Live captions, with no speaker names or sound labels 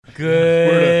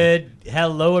Good.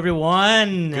 Hello,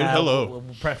 everyone. Good hello.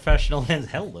 Professional hands.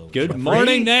 Hello. Good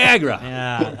morning, Niagara.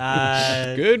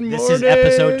 Yeah. Good morning. This is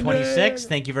episode 26.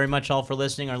 Thank you very much all for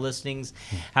listening. Our listings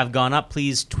have gone up.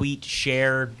 Please tweet,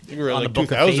 share We're on like the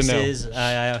Book of 2,000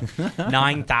 Faces.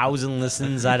 9,000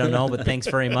 listens. I don't know, but thanks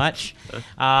very much.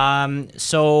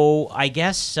 So I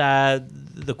guess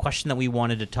the question that we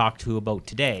wanted to talk to about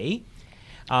today.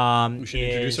 We should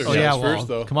introduce ourselves first,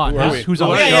 though. Come on, Who are we? who's on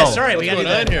the show? Yeah, sorry, we What's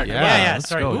got going on here? Yeah, let's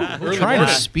sorry. go. We're trying to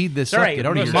back. speed this Sorry, up. Get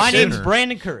out of here my name's sooner.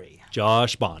 Brandon Curry.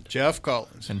 Josh Bond. Jeff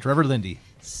Collins. And Trevor Lindy.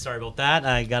 Sorry about that.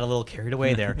 I got a little carried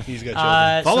away there. He's got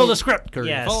children. Follow the script, Curry.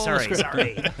 Yeah, Follow sorry. the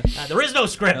script. There is no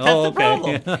script. That's Oh, the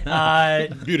okay.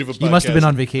 problem. Beautiful podcast. You must have been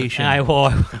on vacation.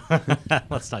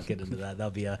 Let's not get into that.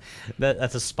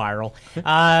 That's a spiral.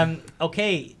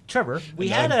 Okay, Trevor, we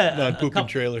had a non-pooping couple,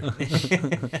 trailer.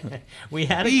 we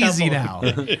had a Easy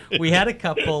couple, now. We had a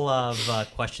couple of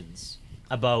questions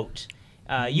about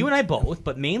you and I both,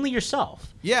 but mainly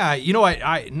yourself. Yeah, you know,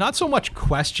 I not so much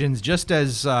questions, just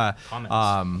as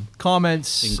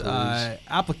comments,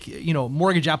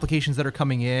 mortgage applications that are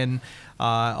coming in.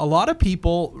 A lot of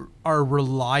people are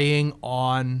relying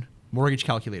on mortgage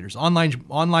calculators,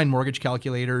 online mortgage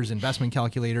calculators, investment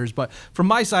calculators. But from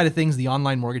my side of things, the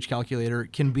online mortgage calculator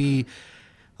can be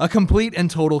a complete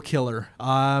and total killer.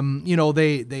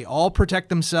 They all protect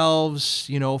themselves,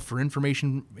 for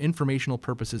informational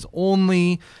purposes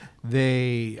only.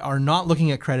 They are not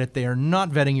looking at credit. They are not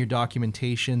vetting your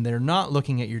documentation. They're not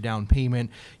looking at your down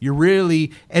payment. You're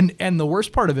really, and the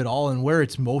worst part of it all, and where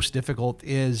it's most difficult,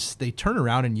 is they turn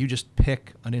around and you just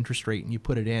pick an interest rate and you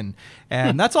put it in.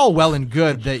 And that's all well and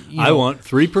good that, I want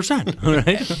 3%,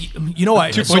 right? You know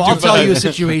what? So I'll tell you a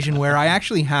situation where I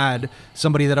actually had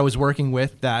somebody that I was working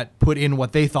with that put in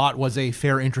what they thought was a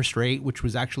fair interest rate, which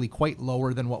was actually quite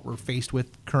lower than what we're faced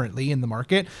with currently in the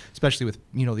market, especially with,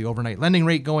 the overnight lending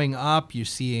rate going up. You're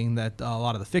seeing that a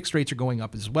lot of the fixed rates are going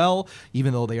up as well,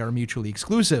 even though they are mutually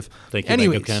exclusive. Thank you,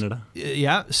 Bank of Canada.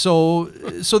 Yeah. So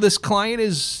this client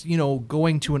is,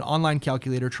 going to an online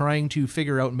calculator, trying to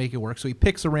figure out and make it work. So he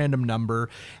picks a random number,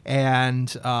 and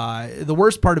the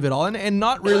worst part of it all, and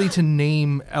not really to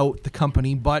name out the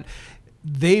company, but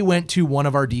they went to one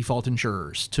of our default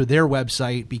insurers, to their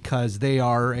website, because they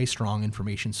are a strong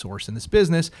information source in this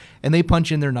business, and they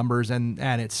punch in their numbers, and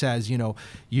it says, your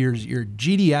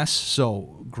GDS,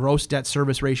 so gross debt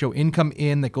service ratio, income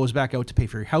in that goes back out to pay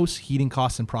for your house, heating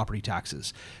costs, and property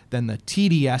taxes. Then the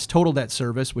TDS, total debt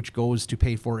service, which goes to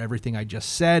pay for everything I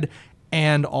just said,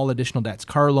 and all additional debts,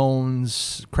 car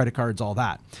loans, credit cards, all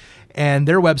that. And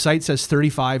their website says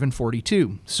 35 and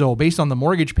 42. So based on the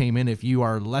mortgage payment, if you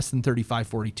are less than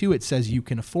 35.42, it says you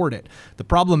can afford it. The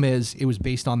problem is it was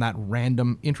based on that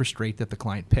random interest rate that the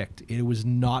client picked. It was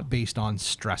not based on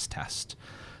stress test.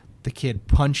 The kid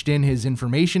punched in his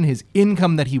information, his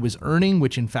income that he was earning,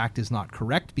 which in fact is not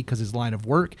correct because his line of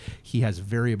work, he has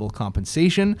variable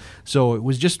compensation. So it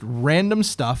was just random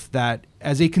stuff that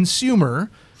as a consumer,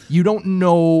 you don't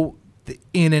know the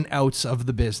in and outs of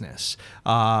the business.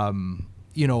 I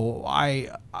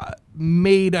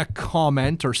made a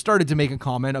comment, or started to make a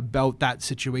comment about that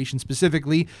situation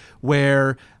specifically,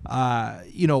 where, I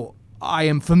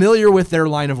am familiar with their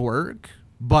line of work,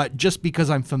 but just because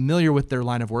I'm familiar with their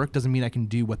line of work doesn't mean I can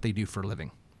do what they do for a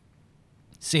living.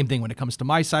 Same thing when it comes to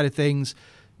my side of things.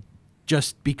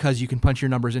 Just because you can punch your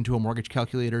numbers into a mortgage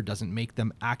calculator doesn't make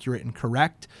them accurate and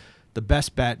correct. The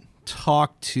best bet,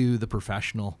 talk to the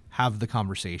professional, have the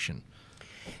conversation.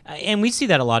 And we see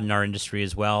that a lot in our industry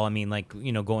as well. I mean,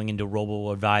 going into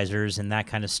robo-advisors and that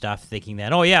kind of stuff, thinking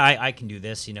that, I can do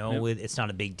this, it's not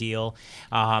a big deal.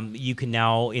 You can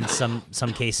now, in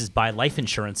some cases, buy life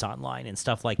insurance online and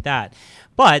stuff like that.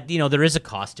 But, there is a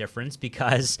cost difference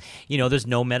because, there's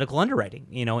no medical underwriting,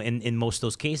 in most of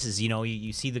those cases.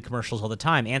 You see the commercials all the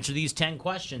time. Answer these 10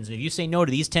 questions. And if you say no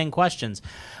to these 10 questions,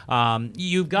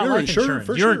 you've got life insurance.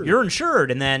 You're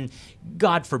insured. And then,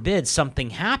 God forbid,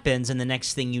 something happens and the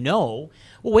next thing you know,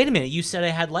 well, wait a minute, you said I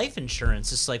had life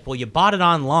insurance. It's like, well, you bought it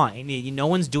online. No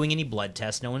one's doing any blood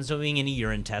tests. No one's doing any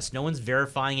urine tests. No one's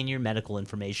verifying any of your medical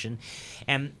information.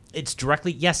 And it's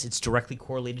directly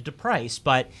correlated to price,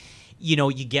 but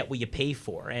you get what you pay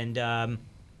for. And,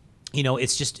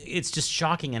 it's just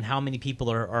shocking on how many people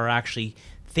are actually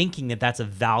thinking that that's a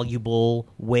valuable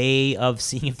way of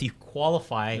seeing if you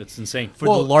qualify. It's insane. For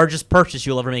the largest purchase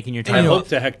you'll ever make in your time. I hope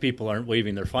the heck people aren't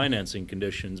waiving their financing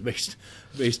conditions based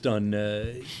on.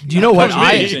 Do you know what?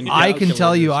 I can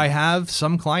tell you, I have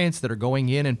some clients that are going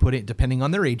in and depending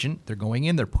on their agent, they're going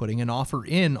in, they're putting an offer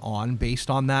in on based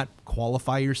on that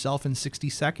qualify yourself in 60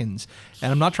 seconds.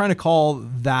 And I'm not trying to call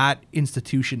that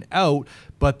institution out,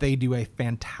 but they do a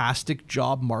fantastic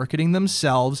job marketing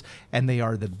themselves, and they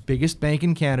are the biggest bank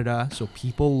in Canada. So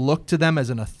people look to them as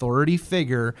an authority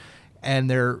figure, and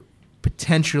they're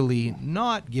potentially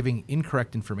not giving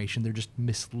incorrect information. They're just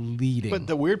misleading. But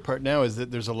the weird part now is that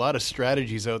there's a lot of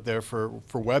strategies out there for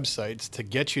websites to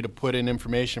get you to put in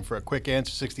information for a quick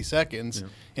answer, 60 seconds, and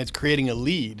it's creating a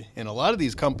lead. And a lot of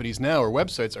these companies now, or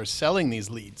websites, are selling these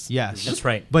leads. Yes. That's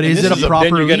right. But And is this it is a a- proper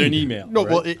Then you get lead? an email. No,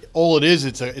 right? well, all it is,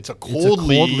 it's a cold, cold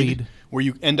lead, lead. where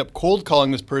you end up cold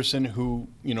calling this person who,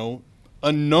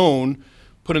 unknown,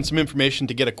 put in some information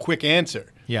to get a quick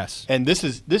answer. Yes. And this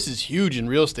is huge in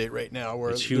real estate right now, where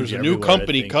It's huge there's a new everywhere, I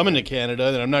company think, coming to Canada,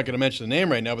 and I'm not going to mention the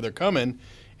name right now, but they're coming,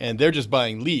 and they're just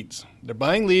buying leads. They're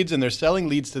buying leads, and they're selling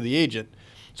leads to the agent.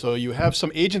 So you have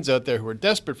some agents out there who are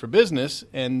desperate for business,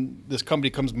 and this company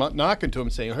comes knocking to them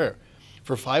saying, "Here,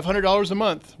 for $500 a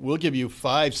month, we'll give you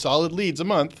 5 solid leads a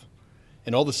month."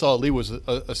 And all the solid lead was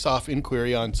a soft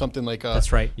inquiry on something like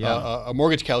That's right, a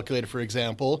mortgage calculator, for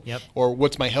example, Yep. or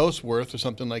what's my house worth or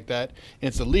something like that. And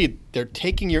it's a lead. They're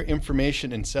taking your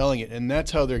information and selling it, and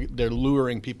that's how they're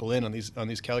luring people in on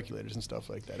these calculators and stuff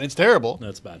like that. And it's terrible.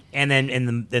 That's bad. And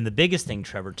then the biggest thing,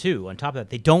 Trevor, too, on top of that,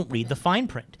 they don't read the fine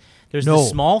print. There's No. this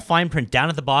small fine print down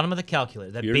at the bottom of the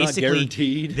calculator that You're not basically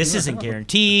guaranteed. this isn't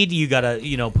guaranteed. You gotta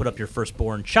put up your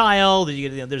firstborn child.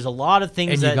 There's a lot of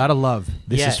things And that you gotta love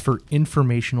this Yeah. is for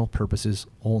informational purposes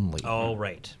only. Oh,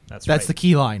 right. That's That's the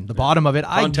key line. The bottom of it.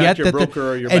 I Contact get your that.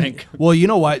 broker or your and- bank. Well, you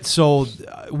know what? So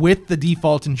with the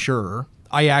default insurer,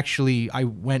 I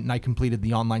went and I completed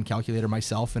the online calculator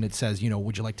myself, and it says,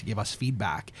 would you like to give us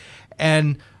feedback?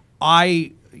 And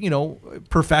I,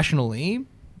 professionally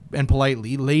and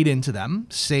politely laid into them,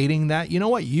 stating that,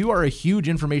 you are a huge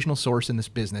informational source in this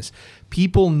business.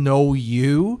 People know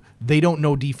you. They don't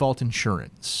know default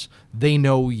insurance. They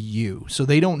know you. So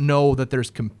they don't know that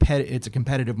it's a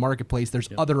competitive marketplace. There's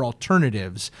other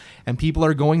alternatives, and people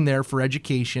are going there for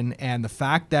education. And the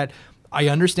fact that I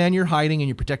understand you're hiding and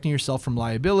you're protecting yourself from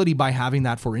liability by having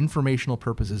that for informational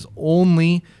purposes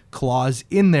only clause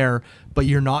in there, but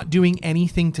you're not doing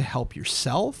anything to help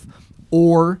yourself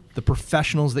or the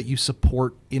professionals that you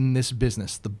support in this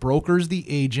business, the brokers, the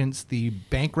agents, the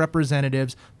bank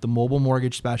representatives, the mobile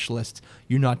mortgage specialists.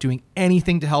 You're not doing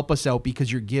anything to help us out because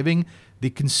you're giving the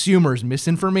consumers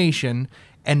misinformation,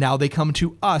 and now they come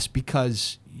to us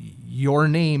because your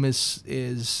name is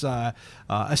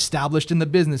established in the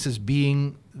business as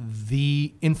being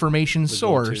the information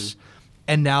source,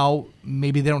 and now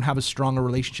maybe they don't have as strong a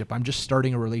relationship. I'm just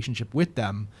starting a relationship with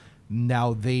them.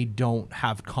 Now they don't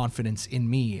have confidence in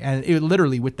me. And it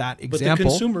literally, with that example, But the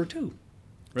consumer too. Right?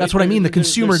 That's what I mean. The They're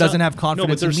consumer doesn't have no, but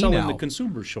confidence they're in me selling now. the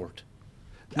consumer short.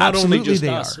 Not Absolutely only just they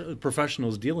us are.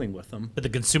 professionals dealing with them. But the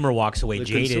consumer walks away The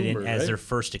jaded consumer, as right? their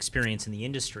first experience in the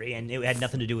industry, and it had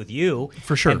nothing to do with you.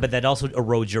 For sure. But that also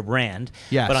erodes your brand.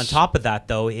 Yes. But on top of that,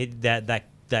 though,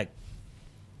 that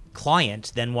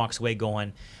client then walks away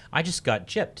going, I just got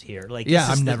gypped here. Like, Yeah,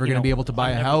 this is I'm the- never you going to know, be able to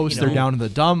buy I'm a never- house. you They're know. down in the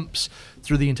dumps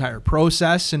through the entire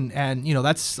process. And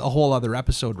that's a whole other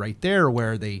episode right there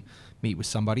where they meet with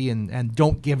somebody and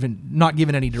not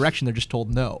given any direction. They're just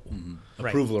told no. Right.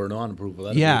 Approval or non-approval.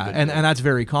 That'd be a Yeah, good and one. that's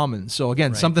very common. So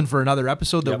again, Right. something for another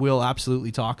episode that Yep. we'll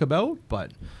absolutely talk about.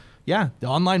 But yeah, the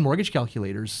online mortgage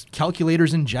calculators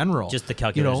in general. Just the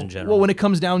calculators in general. Well, when it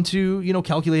comes down to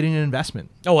calculating an investment.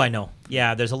 Oh, I know.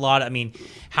 Yeah, there's a lot. I mean,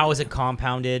 how is it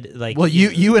compounded? Like, Well,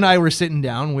 you and I were sitting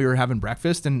down, we were having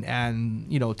breakfast and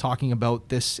talking about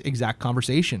this exact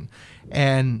conversation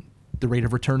and the rate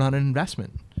of return on an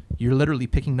investment. You're literally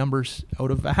picking numbers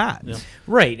out of a hat. Yeah.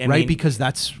 right? I Right? mean, Because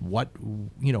that's what we're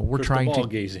Crystal trying ball to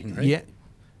gazing, right? Yeah.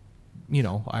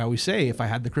 I always say if I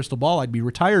had the crystal ball, I'd be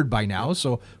retired by now.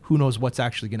 So who knows what's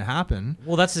actually going to happen?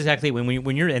 well, that's exactly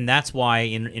when you're, and that's why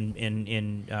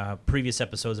in previous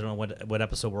episodes, I don't know what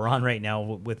episode we're on right now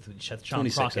with Sean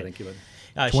 26, Crockett. I think you would.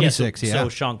 26, yeah. So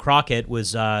Sean Crockett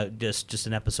was just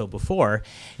an episode before,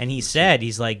 and he's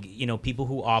like, people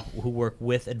who work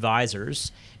with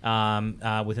advisors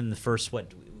within the first what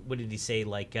did he say,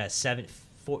 like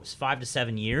 5 to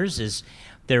 7 years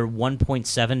they're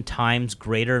 1.7 times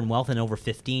greater in wealth, and over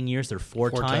 15 years they're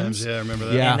 4 times. Yeah, I remember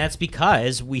that. Yeah. And that's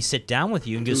because we sit down with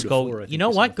you and 2 just to go, 4, I think you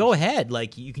know you what, said. go ahead.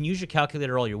 Like, you can use your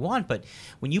calculator all you want, but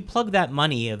when you plug that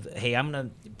money of, hey, I'm going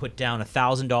to put down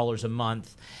 $1,000 a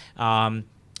month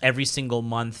every single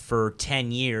month for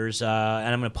 10 years, and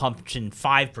I'm going to pump in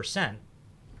 5%.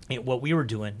 What we were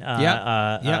doing,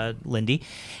 Lindy,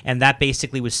 and that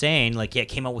basically was saying, like, it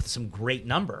came out with some great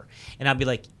number, and I'd be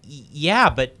like, yeah,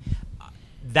 but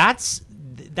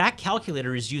that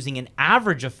calculator is using an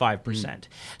average of 5%.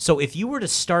 So if you were to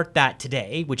start that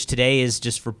today, which today is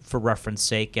just for reference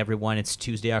sake, everyone, it's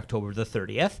Tuesday, October the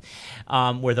 30th,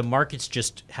 where the markets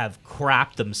just have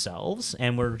crapped themselves,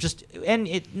 and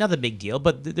not a big deal,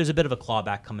 but there's a bit of a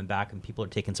clawback coming back, and people are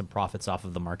taking some profits off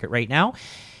of the market right now.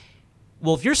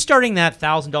 Well, if you're starting that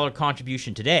 $1,000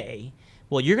 contribution today,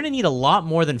 well, you're going to need a lot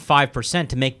more than 5%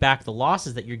 to make back the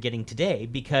losses that you're getting today,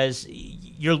 because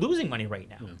you're losing money right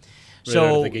now. Yeah. Right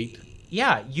out of the gate.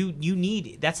 Yeah, you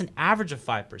need, that's an average of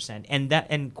 5%,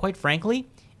 and quite frankly,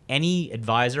 any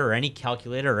advisor or any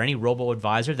calculator or any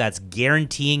robo-advisor that's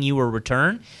guaranteeing you a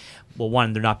return, well,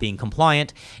 one, they're not being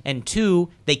compliant, and two,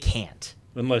 they can't.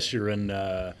 Unless you're in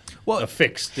a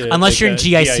fixed... unless you're in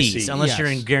GICs, unless Yes. you're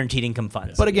in guaranteed income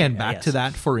funds. But again, back to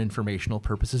that for informational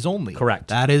purposes only. Correct.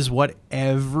 That is what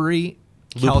every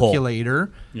Loophole.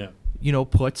 calculator, Yeah.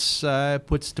 puts to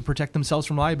protect themselves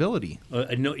from liability.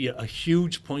 I know a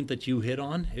huge point that you hit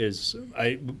on is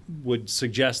I would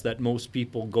suggest that most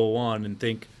people go on and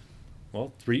think,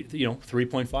 well,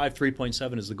 3.5,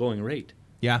 3.7 is the going rate.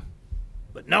 Yeah.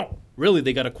 But no, really,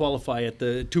 they got to qualify at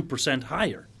the 2%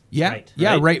 higher. Yeah,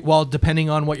 Right. right. Well, depending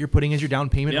on what you're putting as your down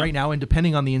payment Yeah. right now, and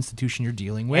depending on the institution you're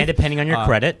dealing with, And depending on your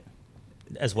credit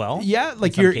as well. yeah,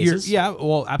 like in some you're cases.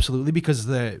 well, absolutely, because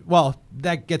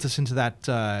that gets us into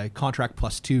that contract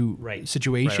plus 2 Right.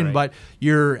 situation. Right. But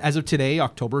you're, as of today,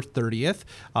 October 30th,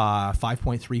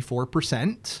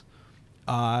 5.34%,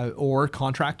 or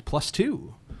contract plus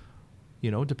 2.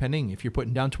 Depending if you're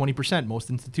putting down 20%, most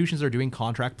institutions are doing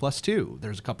contract plus 2.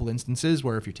 There's a couple instances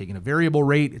where if you're taking a variable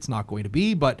rate, it's not going to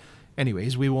be. But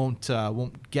anyways, we won't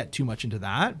get too much into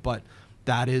that. But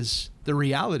that is the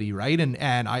reality, right? And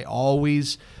I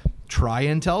always try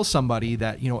and tell somebody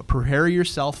that, prepare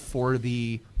yourself for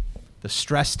the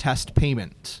stress test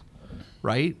payment,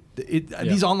 right?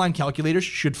 These online calculators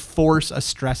should force a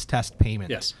stress test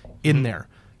payment in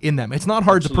them. It's not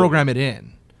hard to program it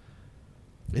in.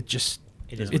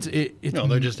 No,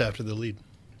 they're just after the lead.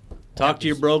 Talk to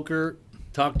your broker.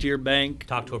 Talk to your bank.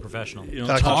 Talk to a professional.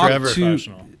 Talk to Trevor.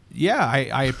 Professional. Yeah,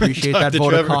 I appreciate that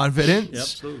vote Trevor. of confidence. Yeah,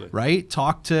 absolutely. Right?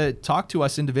 Talk to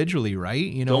us individually,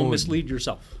 right? Don't mislead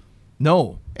yourself.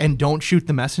 No, and don't shoot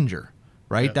the messenger,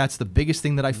 right? Yeah. That's the biggest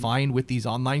thing that I find with these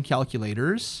online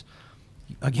calculators.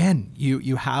 Again,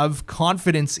 you have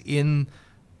confidence in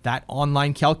that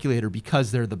online calculator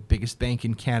because they're the biggest bank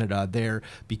in Canada.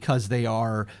 Because they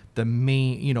are the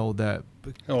main, the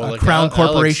Crown Alex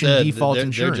Corporation said, default their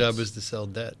insurance. job is to sell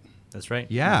debt. That's right.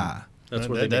 Yeah. That's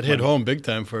where that hit home big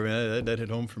time for me. That hit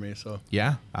home for me. So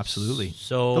Yeah, absolutely.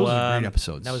 So those are great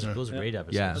episodes. Those are great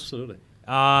episodes. Yeah. Absolutely.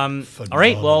 All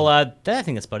right. Well, I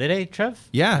think that's about it, Trev?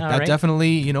 Yeah, All that right.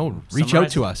 definitely, reach out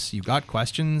Summarize. to us. You got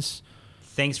questions?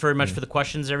 Thanks very much for the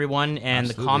questions, everyone, and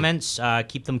Absolutely. the comments.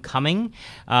 Keep them coming.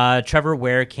 Trevor,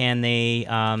 where can they...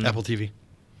 Apple TV.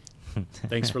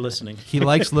 Thanks for listening. He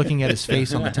likes looking at his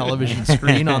face on the television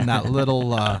screen on that little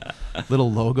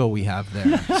logo we have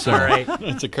there. So, All right.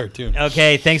 It's a cartoon.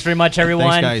 Okay, thanks very much,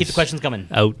 everyone. Thanks, guys. Keep the questions coming.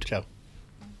 Out. Ciao.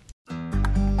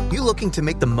 You looking to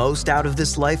make the most out of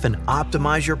this life and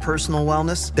optimize your personal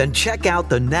wellness? Then check out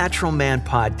the Natural Man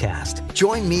Podcast.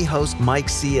 Join me, host Mike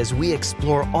C., as we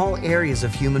explore all areas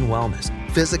of human wellness,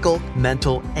 physical,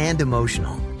 mental, and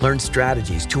emotional. Learn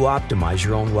strategies to optimize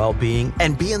your own well-being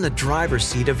and be in the driver's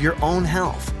seat of your own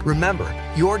health. Remember,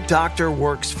 your doctor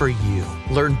works for you.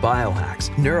 Learn biohacks,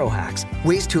 neurohacks,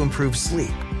 ways to improve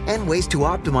sleep, and ways to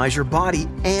optimize your body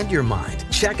and your mind.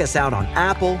 Check us out on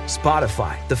Apple,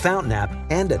 Spotify, the Fountain app,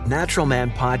 and at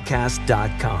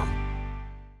naturalmanpodcast.com.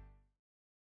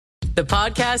 The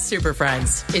Podcast Super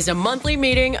Friends is a monthly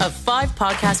meeting of 5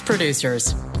 podcast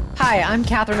producers. Hi, I'm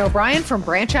Katherine O'Brien from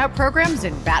Branch Out Programs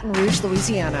in Baton Rouge,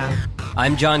 Louisiana.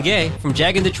 I'm John Gay from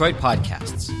Jag and Detroit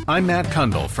Podcasts. I'm Matt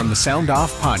Kundle from the Sound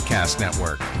Off Podcast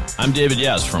Network. I'm David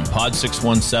Yaz from Pod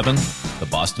 617, the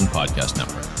Boston Podcast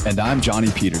Network. And I'm Johnny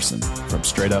Peterson from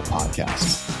Straight Up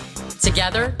Podcasts.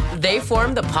 Together, they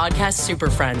form the Podcast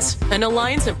Super Friends, an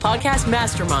alliance of podcast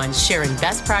masterminds sharing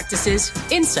best practices,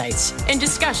 insights, and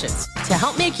discussions to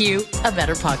help make you a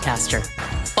better podcaster.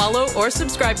 Follow or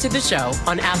subscribe to the show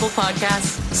on Apple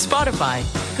Podcasts, Spotify,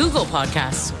 Google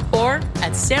Podcasts, or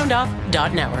at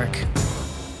soundoff.network.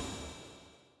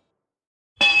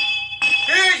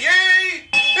 Hear ye!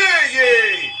 Hear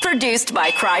ye! Produced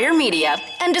by Crier Media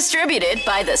and distributed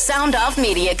by the Sound Off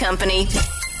Media Company.